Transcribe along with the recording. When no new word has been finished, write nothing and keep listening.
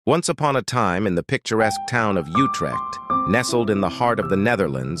Once upon a time, in the picturesque town of Utrecht, nestled in the heart of the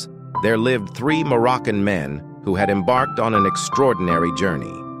Netherlands, there lived three Moroccan men who had embarked on an extraordinary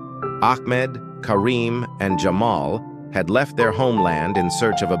journey. Ahmed, Karim, and Jamal had left their homeland in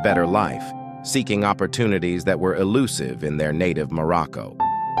search of a better life, seeking opportunities that were elusive in their native Morocco.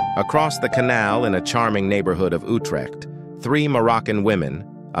 Across the canal in a charming neighborhood of Utrecht, three Moroccan women,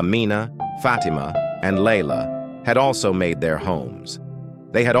 Amina, Fatima, and Layla, had also made their homes.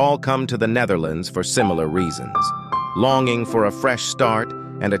 They had all come to the Netherlands for similar reasons, longing for a fresh start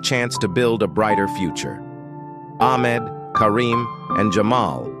and a chance to build a brighter future. Ahmed, Karim, and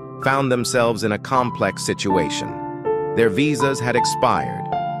Jamal found themselves in a complex situation. Their visas had expired,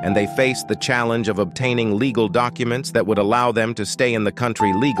 and they faced the challenge of obtaining legal documents that would allow them to stay in the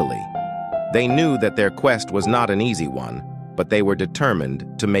country legally. They knew that their quest was not an easy one, but they were determined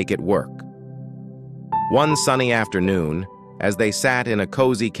to make it work. One sunny afternoon, as they sat in a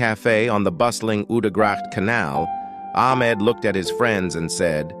cozy cafe on the bustling Utrecht Canal, Ahmed looked at his friends and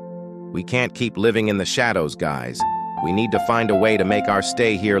said, "We can't keep living in the shadows, guys. We need to find a way to make our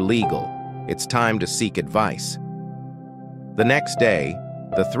stay here legal. It's time to seek advice." The next day,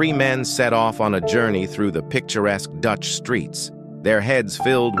 the three men set off on a journey through the picturesque Dutch streets, their heads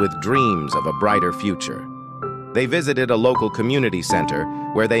filled with dreams of a brighter future. They visited a local community center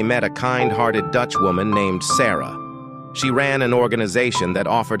where they met a kind-hearted Dutch woman named Sarah. She ran an organization that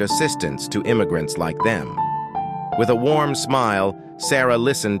offered assistance to immigrants like them. With a warm smile, Sarah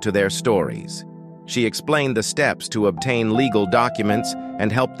listened to their stories. She explained the steps to obtain legal documents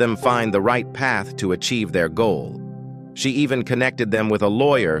and helped them find the right path to achieve their goal. She even connected them with a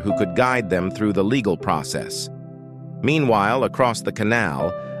lawyer who could guide them through the legal process. Meanwhile, across the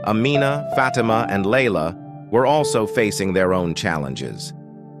canal, Amina, Fatima, and Layla were also facing their own challenges.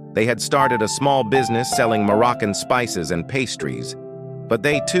 They had started a small business selling Moroccan spices and pastries, but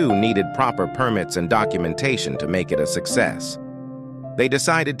they too needed proper permits and documentation to make it a success. They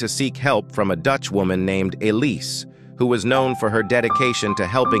decided to seek help from a Dutch woman named Elise, who was known for her dedication to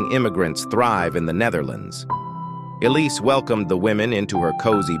helping immigrants thrive in the Netherlands. Elise welcomed the women into her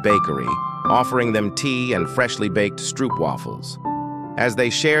cozy bakery, offering them tea and freshly baked stroopwafels. As they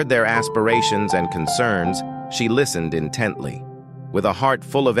shared their aspirations and concerns, she listened intently. With a heart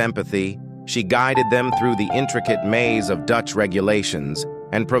full of empathy, she guided them through the intricate maze of Dutch regulations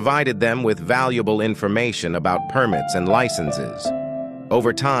and provided them with valuable information about permits and licenses.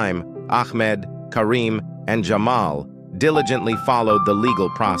 Over time, Ahmed, Karim, and Jamal diligently followed the legal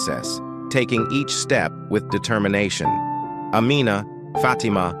process, taking each step with determination. Amina,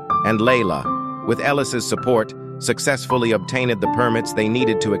 Fatima, and Layla, with Ellis's support, successfully obtained the permits they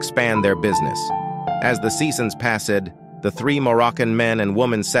needed to expand their business. As the seasons passed, the three Moroccan men and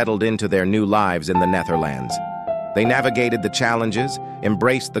women settled into their new lives in the Netherlands. They navigated the challenges,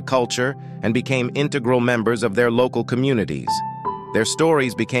 embraced the culture, and became integral members of their local communities. Their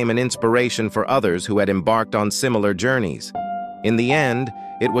stories became an inspiration for others who had embarked on similar journeys. In the end,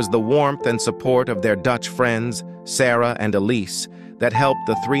 it was the warmth and support of their Dutch friends, Sarah and Elise, that helped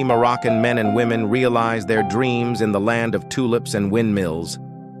the three Moroccan men and women realize their dreams in the land of tulips and windmills.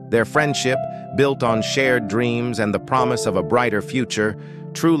 Their friendship, built on shared dreams and the promise of a brighter future,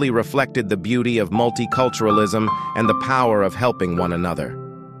 truly reflected the beauty of multiculturalism and the power of helping one another.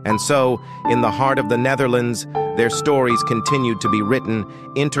 And so, in the heart of the Netherlands, their stories continued to be written,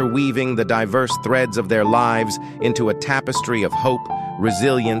 interweaving the diverse threads of their lives into a tapestry of hope,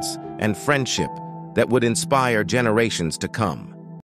 resilience, and friendship that would inspire generations to come.